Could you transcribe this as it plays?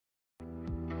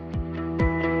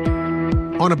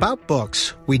On About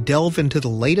Books, we delve into the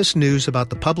latest news about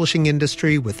the publishing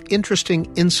industry with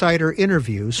interesting insider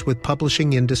interviews with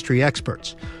publishing industry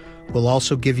experts. We'll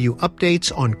also give you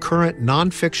updates on current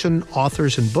nonfiction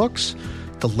authors and books,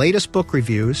 the latest book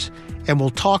reviews, and we'll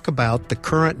talk about the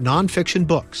current nonfiction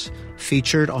books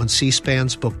featured on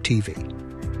C-SPAN's Book TV.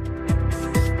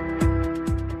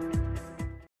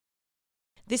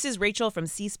 This is Rachel from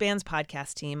C-SPAN's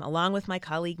podcast team, along with my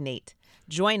colleague Nate.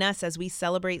 Join us as we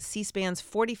celebrate C-SPAN's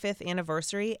 45th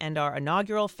anniversary and our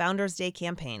inaugural Founders Day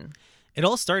campaign. It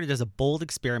all started as a bold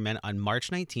experiment on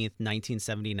March 19,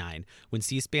 1979, when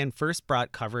C-SPAN first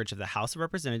brought coverage of the House of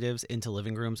Representatives into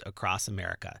living rooms across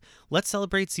America. Let's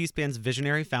celebrate C-SPAN's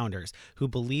visionary founders who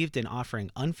believed in offering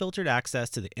unfiltered access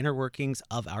to the inner workings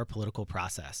of our political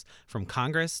process. From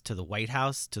Congress to the White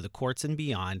House to the courts and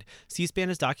beyond, C-SPAN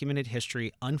has documented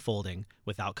history unfolding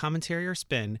without commentary or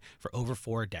spin for over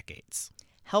 4 decades.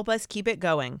 Help us keep it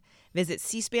going. Visit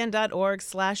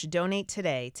cspan.org/donate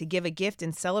today to give a gift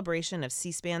in celebration of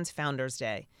C-SPAN's Founders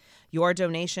Day. Your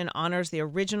donation honors the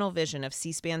original vision of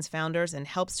C-SPAN's founders and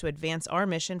helps to advance our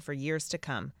mission for years to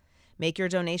come. Make your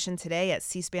donation today at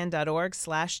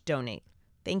cspan.org/donate.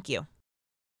 Thank you.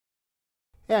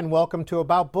 And welcome to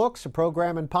About Books, a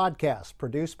program and podcast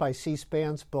produced by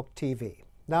C-SPAN's Book TV.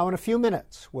 Now, in a few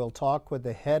minutes, we'll talk with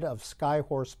the head of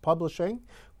Skyhorse Publishing,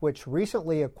 which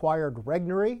recently acquired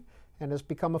Regnery and has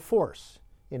become a force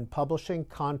in publishing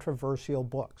controversial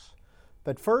books.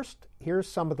 But first, here's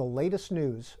some of the latest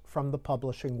news from the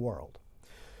publishing world.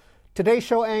 Today's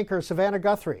show anchor Savannah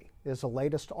Guthrie is the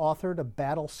latest author to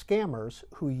battle scammers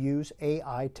who use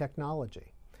AI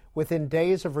technology. Within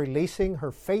days of releasing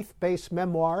her faith-based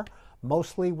memoir,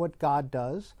 Mostly What God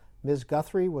Does, Ms.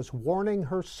 Guthrie was warning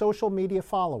her social media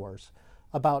followers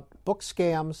about book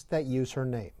scams that use her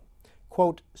name.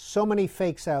 Quote, "So many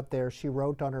fakes out there," she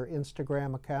wrote on her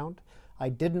Instagram account. "I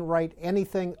didn't write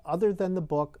anything other than the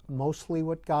book Mostly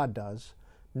What God Does.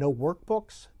 No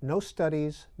workbooks, no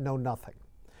studies, no nothing."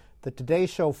 The Today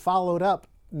Show followed up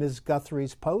Ms.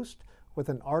 Guthrie's post with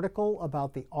an article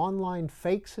about the online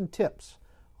fakes and tips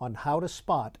on how to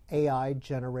spot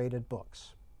AI-generated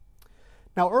books.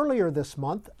 Now, earlier this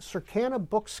month, Circana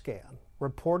Bookscan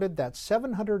reported that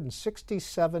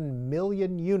 767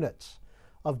 million units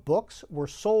of books were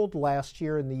sold last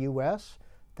year in the U.S.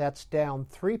 That's down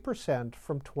 3%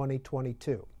 from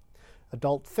 2022.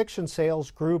 Adult fiction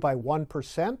sales grew by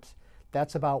 1%.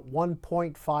 That's about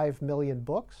 1.5 million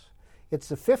books. It's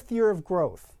the 5th year of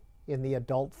growth in the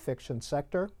adult fiction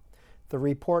sector. The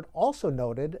report also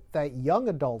noted that young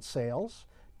adult sales,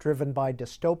 driven by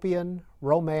dystopian,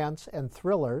 romance, and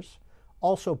thrillers,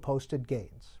 also posted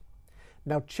gains.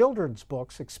 Now, children's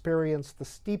books experienced the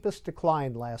steepest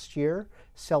decline last year,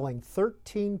 selling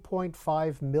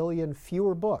 13.5 million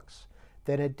fewer books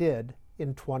than it did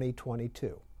in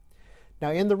 2022.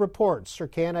 Now, in the report,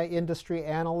 Circana industry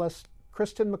analyst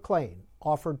Kristen McLean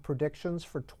offered predictions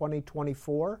for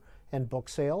 2024 and book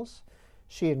sales.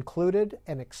 She included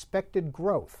an expected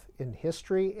growth in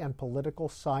history and political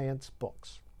science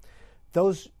books.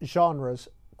 Those genres,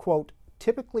 quote,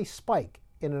 "typically spike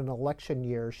in an election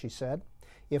year," she said.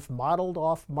 "If modeled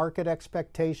off market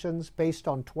expectations based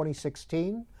on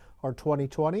 2016 or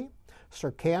 2020,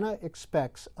 Circana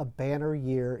expects a banner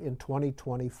year in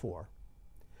 2024.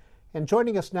 And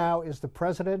joining us now is the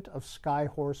president of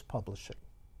Skyhorse Publishing.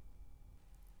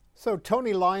 So,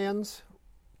 Tony Lyons,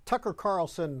 Tucker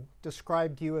Carlson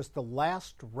described you as the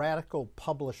last radical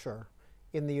publisher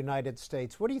in the United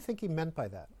States. What do you think he meant by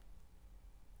that?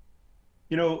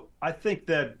 You know, I think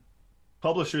that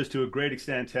publishers to a great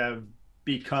extent have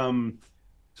become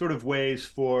sort of ways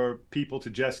for people to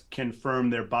just confirm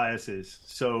their biases.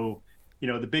 So, you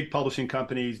know, the big publishing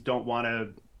companies don't want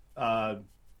to,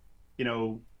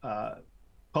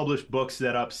 publish books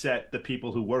that upset the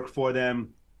people who work for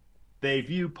them. They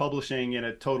view publishing in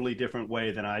a totally different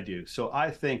way than I do. So I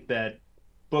think that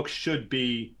books should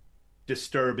be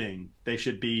disturbing. They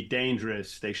should be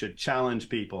dangerous. They should challenge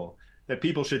people. That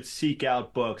people should seek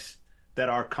out books that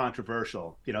are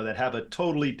controversial, that have a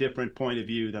totally different point of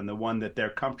view than the one that they're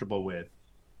comfortable with.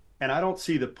 And I don't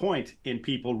see the point in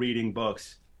people reading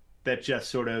books that just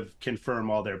sort of confirm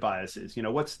all their biases.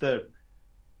 What's the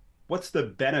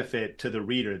benefit to the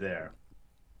reader there?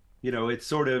 It's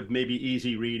sort of maybe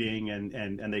easy reading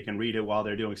and they can read it while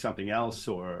they're doing something else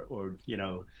or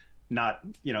not,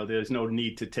 there's no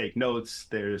need to take notes.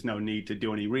 There's no need to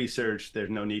do any research. There's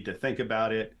no need to think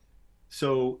about it.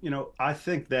 So, I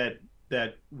think that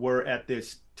we're at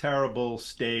this terrible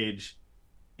stage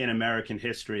in American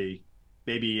history,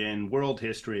 maybe in world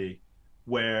history,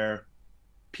 where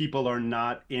people are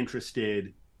not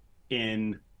interested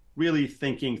in really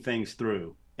thinking things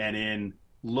through and in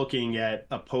looking at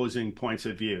opposing points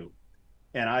of view.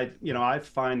 And I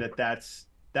find that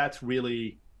that's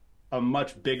really a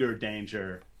much bigger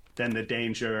danger than the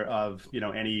danger of,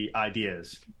 any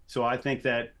ideas. So I think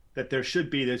that there should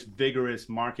be this vigorous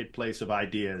marketplace of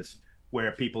ideas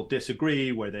where people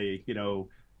disagree, where they,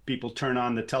 people turn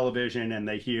on the television and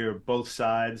they hear both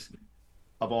sides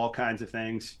of all kinds of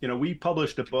things. We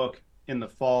published a book in the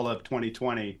fall of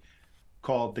 2020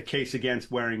 called The Case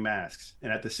Against Wearing Masks.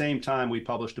 And at the same time, we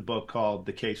published a book called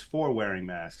The Case for Wearing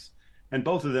Masks. And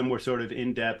both of them were sort of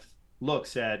in-depth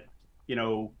looks at,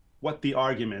 what the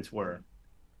arguments were.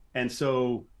 And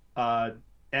so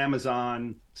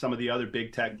Amazon, some of the other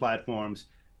big tech platforms,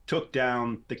 took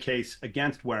down the case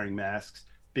against wearing masks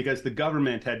because the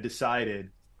government had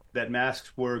decided that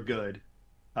masks were good,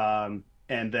 and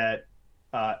that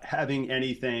having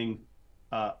anything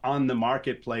on the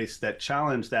marketplace that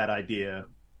challenged that idea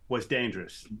was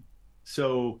dangerous.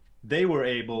 So they were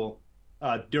able,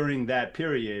 during that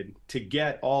period, to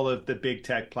get all of the big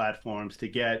tech platforms, to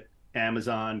get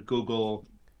Amazon, Google,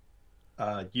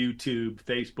 YouTube,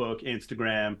 Facebook,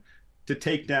 Instagram, to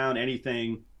take down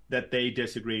anything that they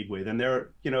disagreed with. And there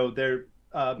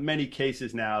are many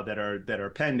cases now that are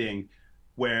pending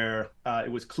where it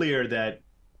was clear that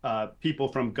people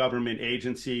from government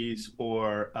agencies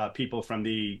or people from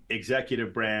the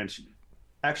executive branch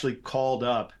actually called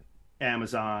up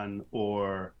Amazon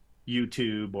or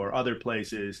YouTube or other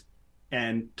places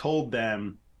and told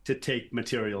them to take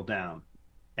material down,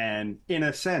 and in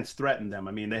a sense threatened them.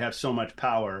 I mean, they have so much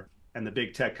power, and the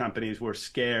big tech companies were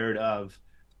scared of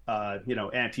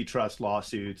antitrust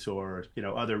lawsuits or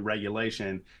other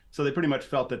regulation, so they pretty much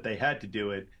felt that they had to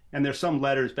do it. And there's some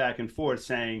letters back and forth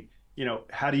saying,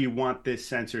 how do you want this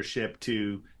censorship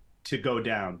to go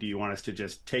down? Do you want us to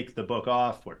just take the book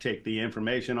off or take the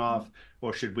information off,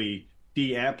 or should we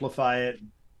de-amplify it?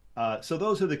 So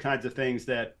those are the kinds of things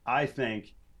that I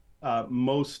think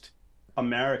most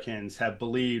Americans have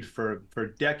believed for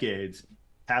decades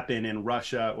happen in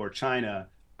Russia or China,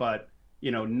 but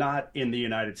not in the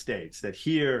United States. That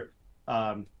here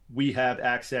we have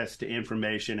access to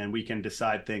information and we can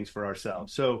decide things for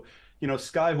ourselves. So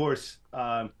Skyhorse,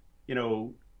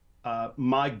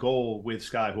 my goal with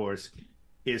Skyhorse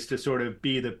is to sort of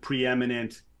be the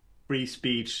preeminent free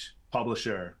speech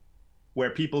publisher where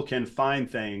people can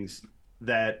find things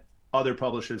that other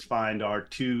publishers find are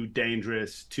too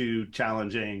dangerous, too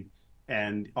challenging,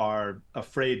 and are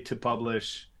afraid to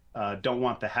publish, don't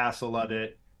want the hassle of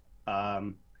it.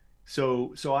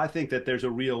 So I think that there's a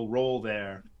real role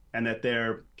there, and that there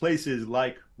are places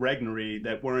like Regnery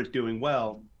that weren't doing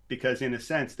well because, in a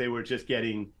sense, they were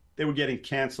getting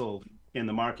canceled in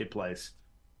the marketplace.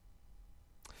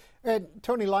 And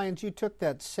Tony Lyons, you took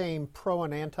that same pro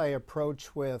and anti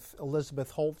approach with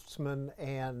Elizabeth Holtzman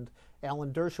and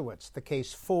Alan Dershowitz, the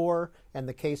case for and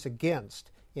the case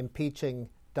against impeaching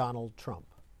Donald Trump.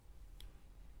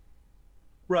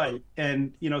 Right,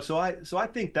 and so I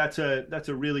think that's a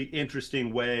really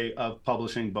interesting way of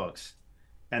publishing books,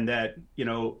 and that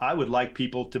I would like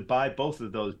people to buy both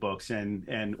of those books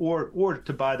and or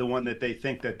to buy the one that they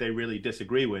think that they really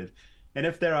disagree with, and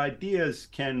if their ideas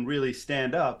can really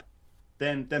stand up,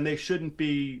 then they shouldn't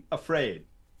be afraid.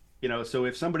 So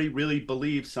if somebody really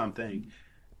believes something,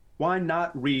 why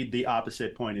not read the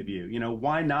opposite point of view?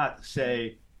 Why not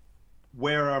say,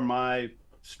 where are my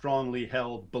strongly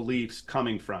held beliefs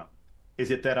coming from? Is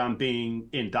it that I'm being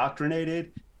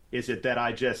indoctrinated? Is it that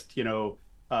I just,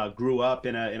 grew up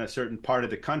in a certain part of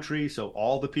the country, so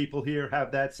all the people here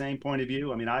have that same point of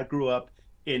view? I mean, I grew up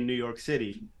in New York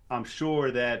City. I'm sure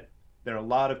that there are a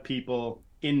lot of people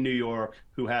in New York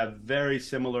who have very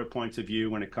similar points of view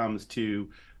when it comes to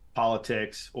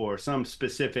politics or some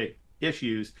specific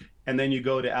issues. And then you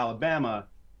go to Alabama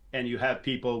and you have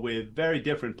people with very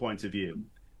different points of view.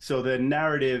 So the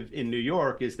narrative in New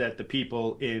York is that the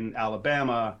people in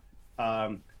Alabama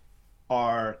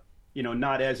are,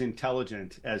 not as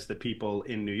intelligent as the people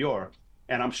in New York.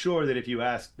 And I'm sure that if you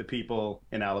ask the people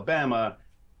in Alabama,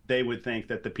 they would think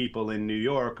that the people in New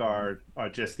York are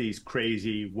just these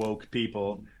crazy woke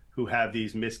people who have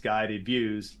these misguided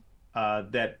views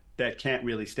that can't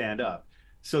really stand up.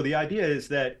 So the idea is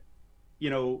that,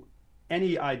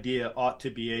 any idea ought to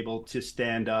be able to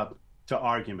stand up to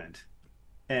argument.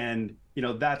 And,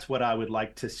 that's what I would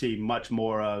like to see much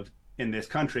more of in this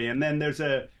country. And then there's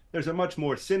a much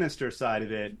more sinister side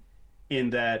of it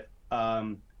in that,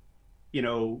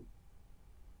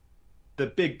 the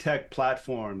big tech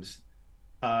platforms,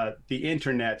 the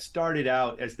internet started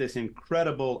out as this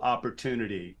incredible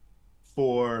opportunity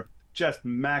for just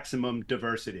maximum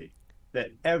diversity.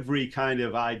 that every kind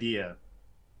of idea,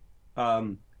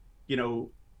 um, you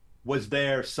know, was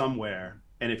there somewhere.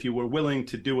 And if you were willing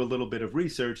to do a little bit of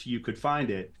research, you could find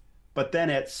it. But then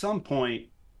at some point,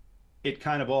 it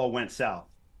kind of all went south.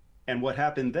 And what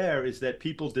happened there is that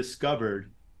people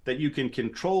discovered that you can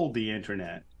control the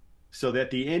internet so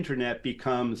that the internet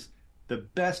becomes the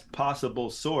best possible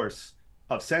source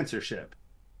of censorship,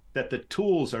 that the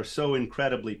tools are so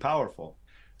incredibly powerful.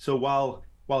 So while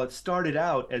it started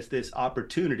out as this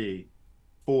opportunity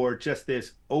for just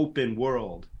this open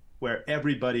world where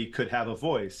everybody could have a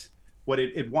voice, what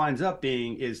it winds up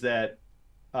being is that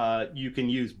you can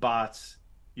use bots,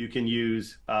 you can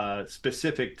use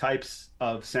specific types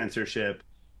of censorship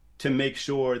to make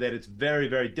sure that it's very,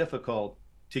 very difficult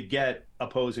to get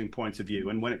opposing points of view.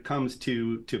 And when it comes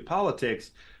to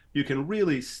politics, you can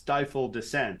really stifle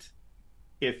dissent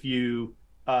if you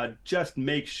just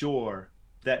make sure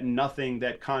that nothing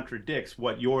that contradicts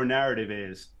what your narrative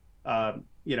is,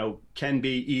 can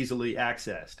be easily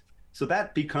accessed. So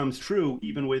that becomes true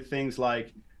even with things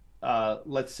like,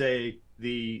 let's say,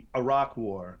 the Iraq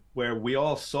War, where we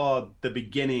all saw the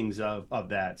beginnings of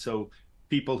that. So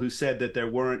people who said that there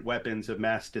weren't weapons of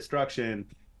mass destruction,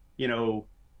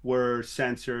 were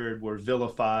censored, were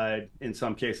vilified, in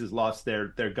some cases lost their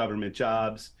government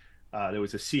jobs. There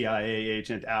was a CIA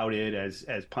agent outed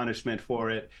as punishment for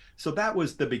it. So that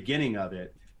was the beginning of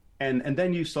it. And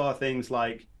then you saw things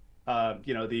like,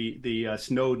 the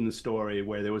Snowden story,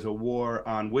 where there was a war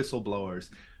on whistleblowers.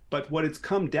 But what it's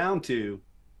come down to,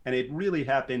 and it really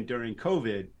happened during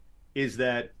COVID, is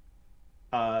that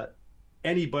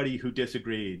anybody who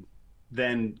disagreed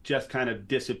then just kind of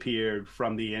disappeared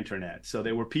from the internet. So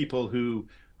there were people who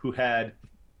had,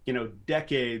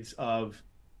 decades of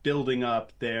building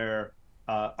up their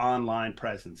online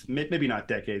presence, maybe not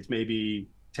decades, maybe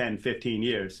 10, 15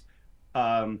 years,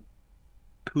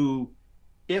 who,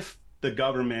 if the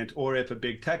government or if a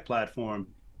big tech platform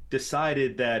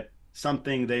decided that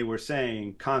something they were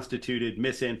saying constituted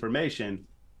misinformation,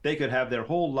 they could have their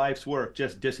whole life's work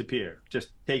just disappear, just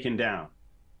taken down,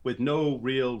 with no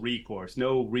real recourse,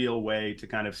 no real way to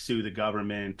kind of sue the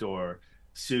government or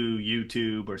sue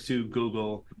YouTube or sue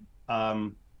Google.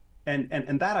 And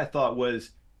that, I thought,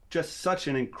 was just such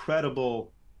an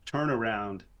incredible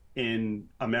turnaround in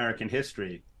American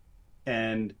history,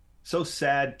 and so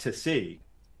sad to see.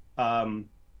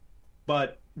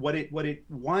 But what it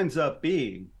winds up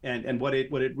being, and what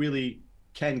it really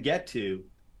can get to,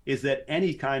 is that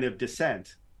any kind of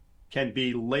dissent can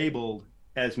be labeled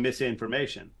as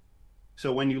misinformation.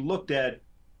 So when you looked at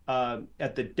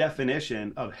the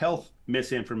definition of health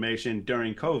misinformation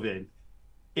during COVID,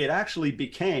 it actually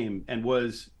became and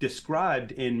was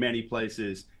described in many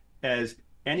places as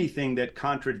anything that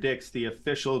contradicts the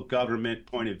official government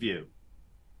point of view.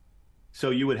 So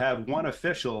you would have one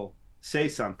official say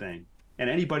something, and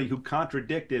anybody who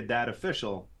contradicted that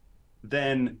official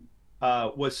then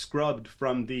was scrubbed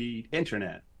from the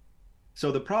internet.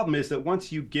 So the problem is that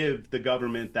once you give the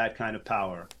government that kind of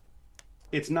power,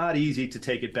 it's not easy to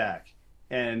take it back.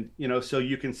 And, so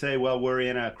you can say, well, we're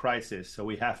in a crisis, so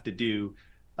we have to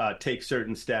take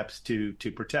certain steps to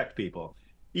protect people.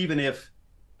 Even if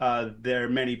there are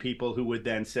many people who would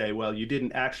then say, well, you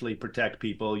didn't actually protect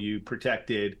people, you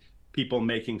protected people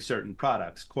making certain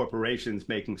products, corporations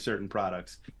making certain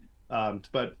products.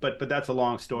 But that's a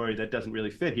long story that doesn't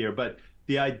really fit here. But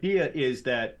the idea is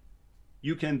that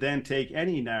you can then take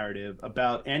any narrative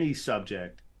about any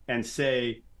subject and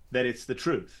say that it's the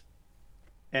truth.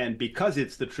 And because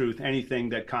it's the truth, anything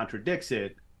that contradicts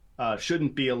it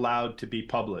shouldn't be allowed to be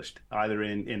published, either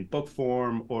in book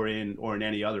form or in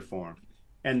any other form.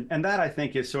 And that, I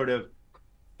think, is sort of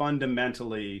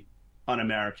fundamentally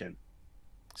un-American.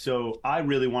 So I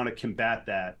really want to combat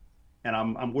that, and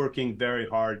I'm working very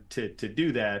hard to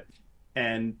do that.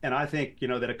 And I think,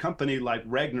 that a company like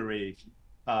Regnery,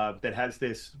 that has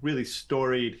this really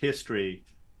storied history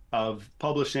of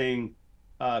publishing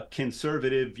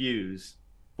conservative views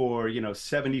for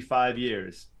 75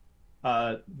 years,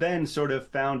 then sort of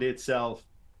found itself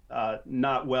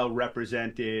not well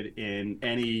represented in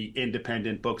any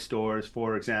independent bookstores,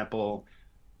 for example.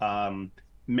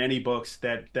 Many books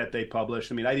that they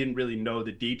published, I didn't really know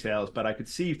the details, but I could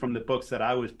see from the books that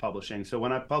I was publishing. So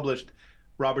when I published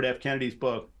Robert F. Kennedy's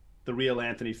book, The Real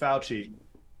Anthony Fauci,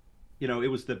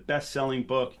 it was the best-selling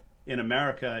book in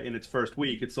America in its first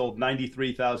week. It sold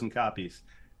 93,000 copies.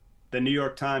 The New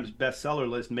York Times bestseller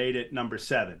list made it number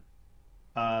 7.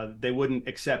 They wouldn't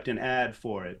accept an ad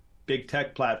for it. Big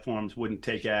tech platforms wouldn't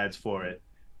take ads for it.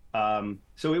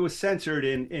 So it was censored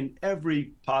in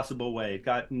every possible way. It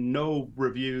got no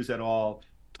reviews at all,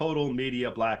 total media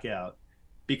blackout.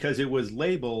 because it was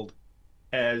labeled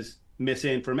as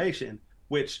misinformation,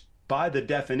 which by the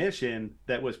definition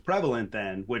that was prevalent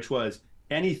then, which was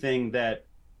anything that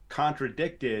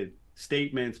contradicted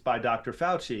statements by Dr.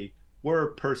 Fauci, were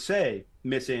per se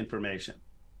misinformation.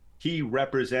 He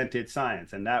represented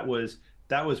science, and that was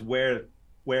where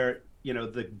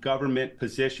the government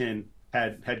position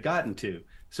had gotten to.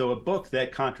 So a book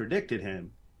that contradicted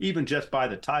him, even just by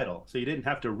the title, so you didn't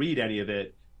have to read any of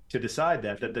it to decide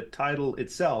that the title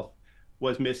itself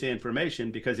was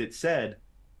misinformation because it said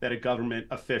that a government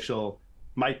official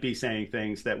might be saying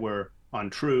things that were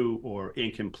untrue or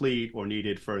incomplete or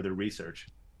needed further research.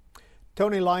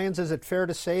 Tony Lyons, is it fair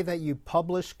to say that you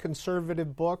publish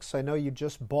conservative books? I know you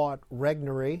just bought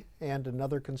Regnery and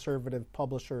another conservative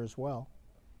publisher as well.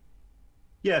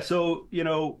 Yeah, so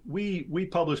we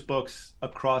publish books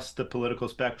across the political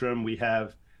spectrum. We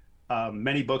have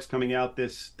many books coming out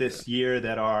this year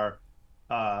that are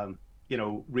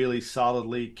really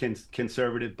solidly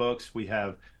conservative books. We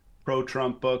have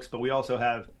pro-Trump books, but we also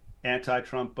have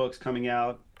anti-Trump books coming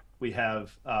out. We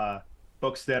have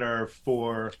books that are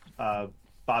for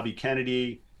Bobby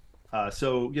Kennedy.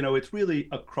 So it's really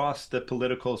across the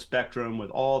political spectrum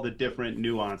with all the different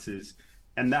nuances.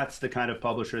 And that's the kind of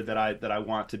publisher that I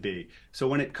want to be. So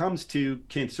when it comes to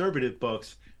conservative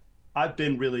books, I've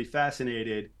been really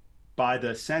fascinated by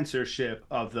the censorship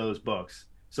of those books.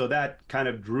 So that kind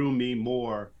of drew me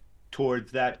more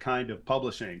towards that kind of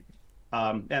publishing.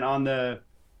 And on the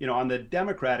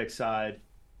Democratic side,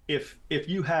 if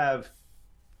you have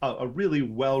a really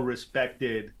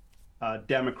well-respected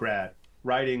Democrat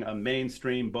writing a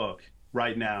mainstream book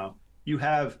right now, you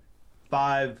have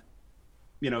five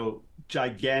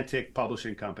gigantic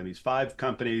publishing companies, five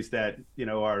companies that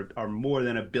are more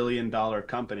than $1 billion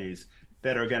companies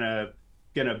that are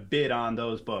gonna bid on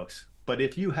those books. But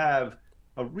if you have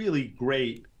a really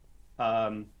great,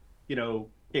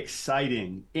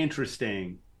 exciting,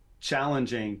 interesting,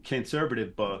 challenging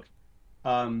conservative book,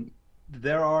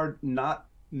 there are not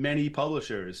many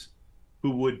publishers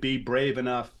who would be brave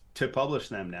enough to publish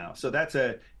them now. So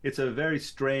it's a very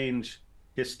strange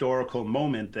historical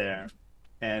moment there.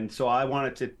 And so I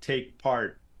wanted to take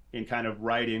part in kind of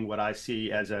righting what I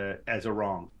see as a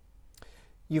wrong.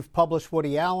 You've published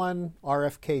Woody Allen,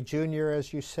 RFK Jr.,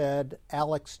 as you said,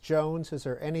 Alex Jones. Is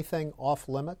there anything off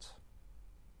limits?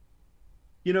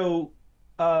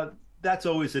 That's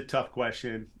always a tough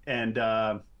question. And,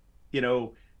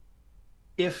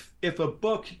 if a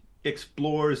book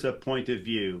explores a point of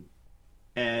view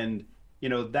and,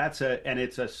 it's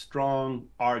a strong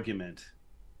argument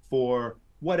for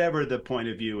whatever the point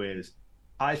of view is,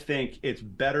 I think it's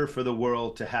better for the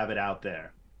world to have it out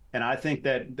there. And I think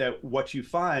that what you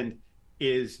find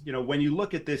is, when you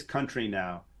look at this country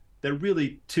now, there are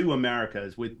really two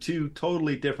Americas with two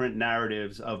totally different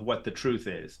narratives of what the truth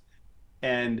is.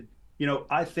 And,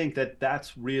 I think that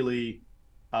that's really,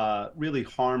 really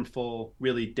harmful,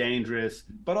 really dangerous,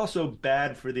 but also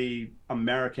bad for the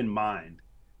American mind,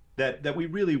 that we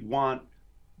really want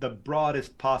the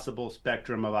broadest possible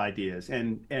spectrum of ideas.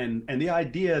 And the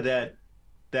idea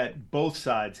that both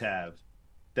sides have,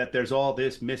 that there's all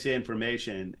this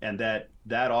misinformation and that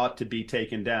ought to be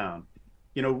taken down.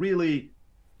 Really,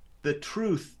 the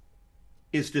truth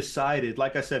is decided,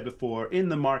 like I said before, in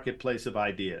the marketplace of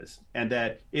ideas, and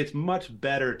that it's much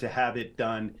better to have it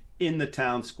done in the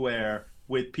town square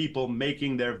with people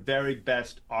making their very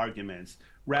best arguments,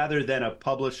 rather than a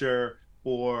publisher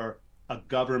or a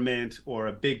government or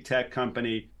a big tech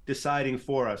company deciding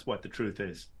for us what the truth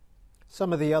is.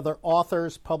 Some of the other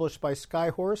authors published by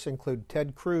Skyhorse include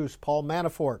Ted Cruz, Paul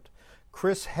Manafort,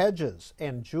 Chris Hedges,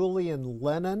 and Julian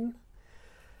Lennon.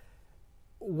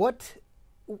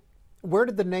 Where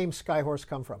did the name Skyhorse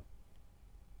come from?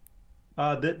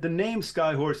 The name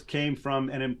Skyhorse came from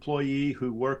an employee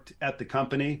who worked at the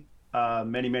company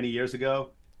many, many years ago.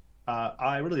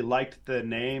 I really liked the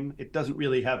name. It doesn't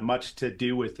really have much to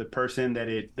do with the person that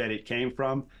it came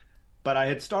from, but I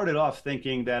had started off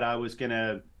thinking that I was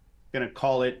gonna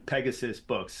call it Pegasus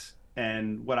Books,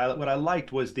 and what I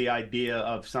liked was the idea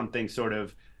of something sort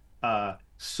of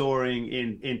soaring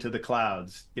into the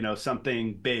clouds,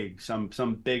 something big, some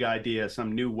big idea,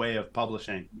 some new way of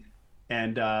publishing.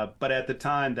 And but at the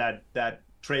time that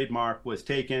trademark was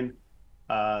taken,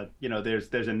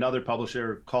 there's another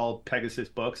publisher called Pegasus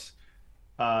Books.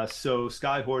 So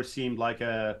Skyhorse seemed like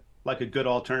a good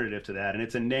alternative to that, and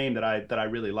it's a name that I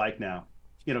really like now.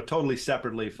 Totally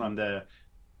separately from the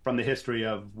history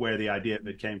of where the idea of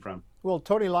it came from. Well,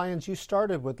 Tony Lyons, you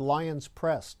started with Lyons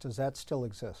Press. Does that still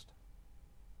exist?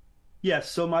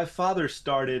 Yes, so my father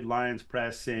started Lyons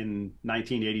Press in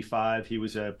 1985. He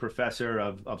was a professor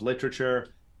of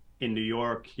literature in New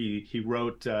York. He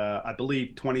wrote, I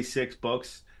believe, 26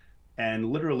 books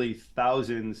and literally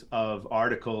thousands of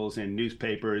articles in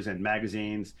newspapers and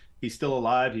magazines. He's still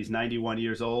alive. He's 91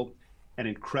 years old, an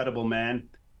incredible man.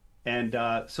 And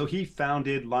so he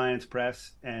founded Lyons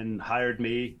Press and hired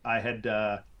me. I had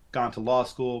gone to law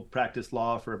school, practiced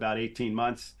law for about 18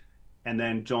 months, and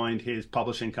then joined his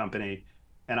publishing company.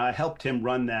 And I helped him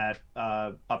run that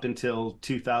up until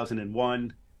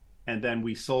 2001. And then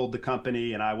we sold the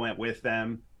company, and I went with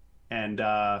them, and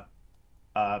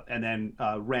then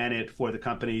ran it for the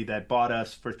company that bought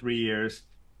us for 3 years.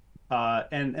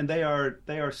 And they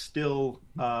are still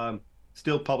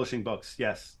publishing books.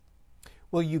 Yes.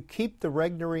 Will you keep the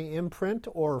Regnery imprint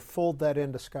or fold that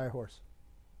into Skyhorse?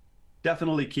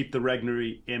 Definitely keep the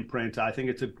Regnery imprint. I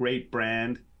think it's a great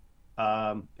brand,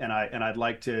 and I'd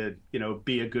like to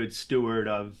be a good steward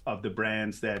of the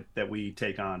brands that we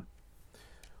take on.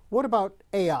 What about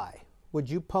AI? Would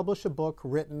you publish a book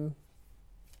written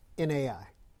in AI?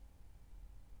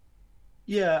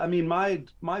 Yeah, I mean,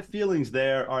 my feelings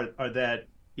there are that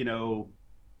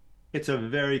it's a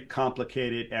very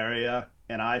complicated area,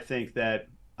 and I think that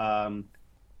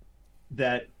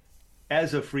that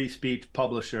as a free speech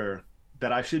publisher,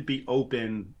 that I should be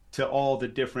open to all the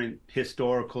different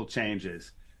historical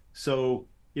changes. So,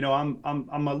 I'm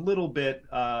a little bit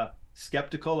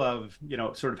skeptical of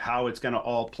sort of how it's going to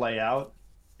all play out.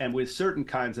 And with certain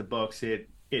kinds of books, it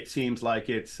seems like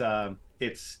it's not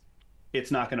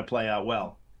going to play out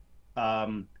well.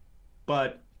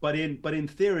 But in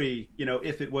theory,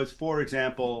 if it was, for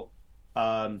example,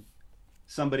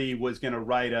 somebody was going to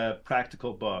write a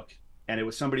practical book, and it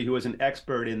was somebody who was an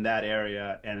expert in that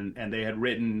area, and they had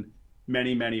written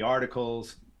many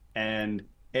articles, and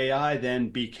AI then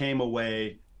became a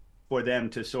way for them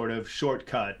to sort of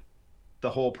shortcut the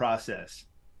whole process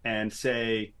and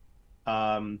say,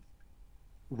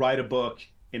 write a book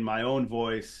in my own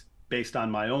voice based on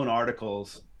my own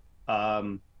articles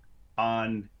on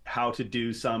how to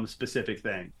do some specific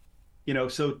thing.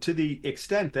 So to the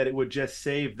extent that it would just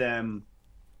save them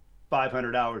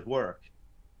 500 hours work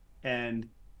and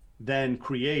then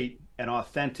create an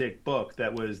authentic book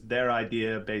that was their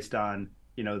idea based on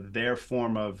their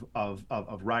form of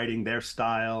writing, their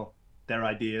style, their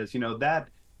ideas,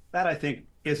 that I think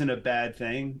isn't a bad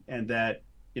thing. And that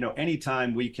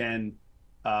anytime we can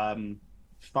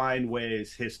find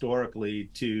ways historically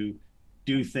to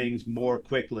do things more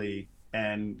quickly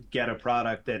and get a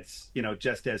product that's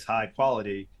just as high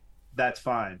quality, that's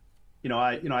fine.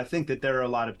 I think that there are a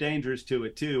lot of dangers to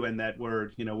it too, and that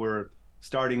we're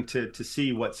starting to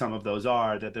see what some of those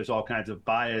are. That there's all kinds of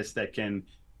bias that can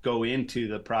go into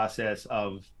the process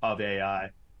of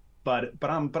AI. But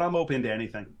I'm open to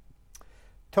anything.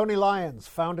 Tony Lyons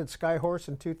founded Skyhorse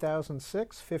in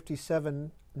 2006,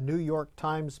 57 New York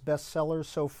Times bestsellers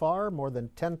so far, more than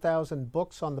 10,000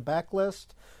 books on the backlist.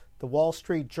 The Wall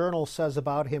Street Journal says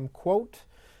about him, quote,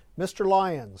 Mr.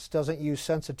 Lyons doesn't use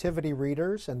sensitivity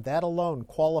readers, and that alone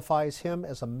qualifies him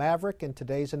as a maverick in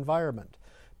today's environment.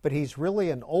 But he's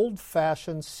really an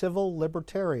old-fashioned civil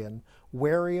libertarian,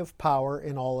 wary of power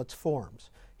in all its forms.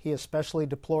 He especially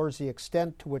deplores the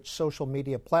extent to which social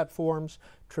media platforms,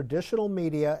 traditional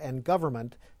media, and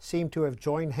government seem to have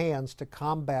joined hands to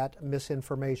combat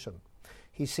misinformation.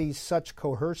 He sees such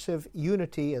coercive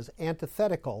unity as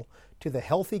antithetical to the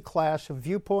healthy clash of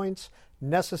viewpoints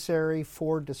necessary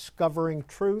for discovering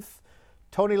truth.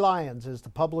 Tony Lyons is the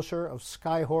publisher of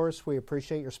Skyhorse. We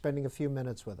appreciate your spending a few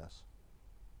minutes with us.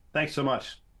 Thanks so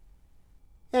much.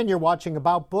 And you're watching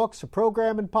About Books, a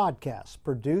program and podcast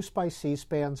produced by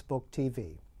C-SPAN's Book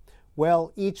TV.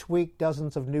 Well, each week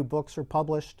dozens of new books are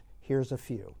published. Here's a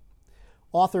few.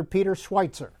 Author Peter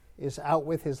Schweizer is out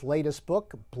with his latest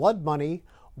book, Blood Money: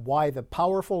 Why the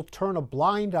Powerful Turn a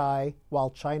Blind Eye While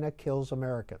China Kills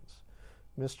Americans.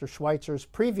 Mr. Schweizer's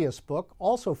previous book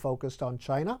also focused on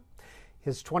China.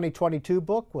 His 2022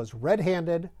 book was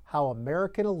Red-Handed: How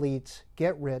American Elites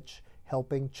Get Rich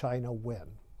Helping China Win.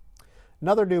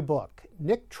 Another new book,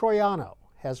 Nick Troiano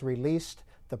has released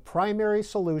The Primary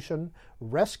Solution: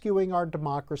 Rescuing Our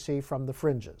Democracy from the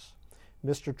Fringes.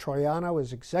 Mr. Troiano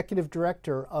is executive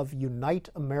director of Unite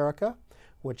America,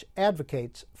 which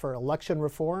advocates for election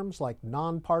reforms like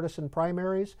nonpartisan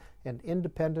primaries and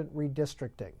independent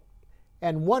redistricting.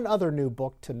 And one other new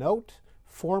book to note,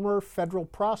 former federal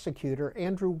prosecutor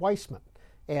Andrew Weissman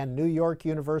and New York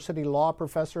University law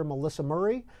professor Melissa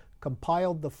Murray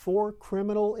compiled the 4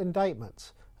 criminal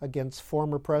indictments against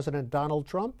former President Donald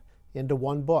Trump into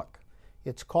one book.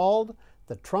 It's called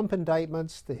the Trump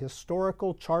indictments, the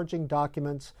historical charging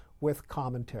documents with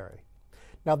commentary.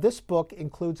 Now, this book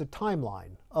includes a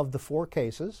timeline of the 4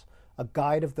 cases, a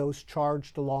guide of those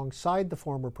charged alongside the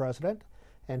former president,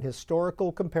 and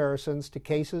historical comparisons to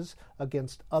cases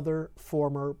against other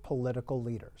former political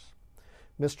leaders.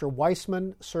 Mr.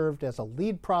 Weissman served as a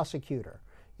lead prosecutor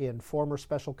in former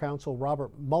special counsel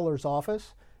Robert Mueller's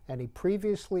office, and he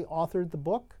previously authored the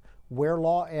book, Where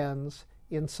Law Ends,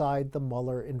 Inside the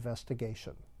Mueller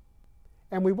Investigation.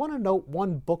 And we want to note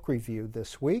one book review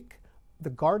this week. The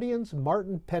Guardian's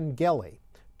Martin Pengelly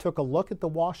took a look at the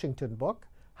Washington book,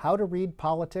 How to Read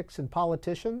Politics and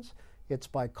Politicians. It's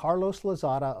by Carlos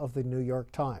Lozada of the New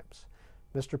York Times.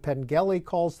 Mr. Pengelly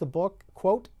calls the book,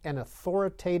 quote, an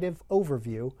authoritative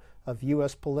overview of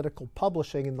U.S. political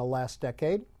publishing in the last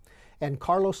decade. And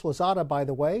Carlos Lozada, by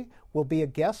the way, will be a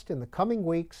guest in the coming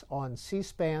weeks on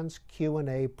C-SPAN's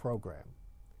Q&A program.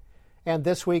 And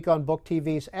this week on Book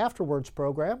TV's Afterwards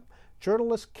program,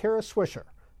 journalist Kara Swisher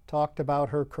talked about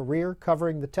her career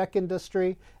covering the tech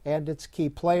industry and its key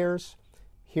players.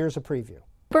 Here's a preview.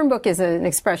 Burn Book is an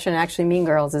expression. Actually, Mean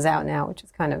Girls is out now, which is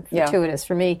kind of fortuitous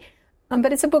for me.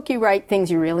 But it's a book you write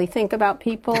things you really think about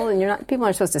people, and people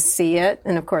aren't supposed to see it.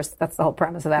 And of course, that's the whole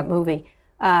premise of that movie.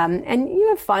 And you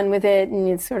have fun with it, and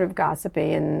it's sort of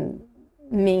gossipy and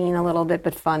mean a little bit,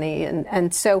 but funny.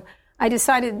 And so I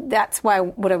decided that's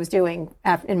what I was doing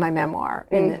in my memoir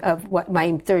of what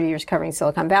my 30 years covering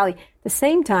Silicon Valley. At the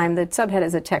same time, the subhead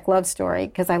is a tech love story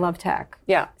because I love tech.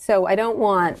 Yeah. So I don't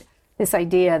want this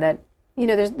idea that,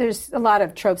 there's a lot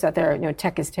of tropes out there,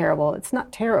 tech is terrible. It's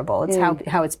not terrible. It's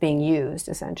how it's being used,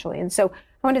 essentially. And so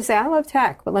I wanted to say, I love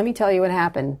tech, but let me tell you what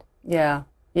happened in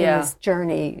this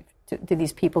journey to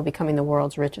these people becoming the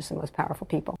world's richest and most powerful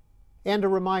people. And a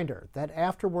reminder that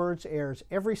Afterwards airs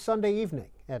every Sunday evening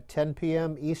at 10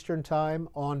 p.m. Eastern Time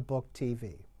on Book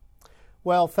TV.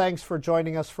 Well, thanks for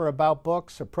joining us for About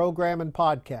Books, a program and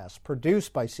podcast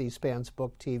produced by C-SPAN's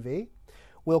Book TV.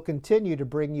 We'll continue to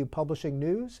bring you publishing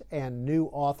news and new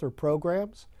author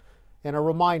programs. And a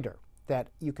reminder that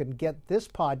you can get this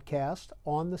podcast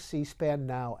on the C-SPAN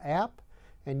Now app,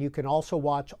 and you can also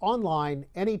watch online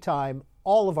anytime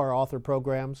all of our author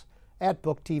programs at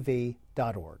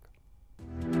booktv.org.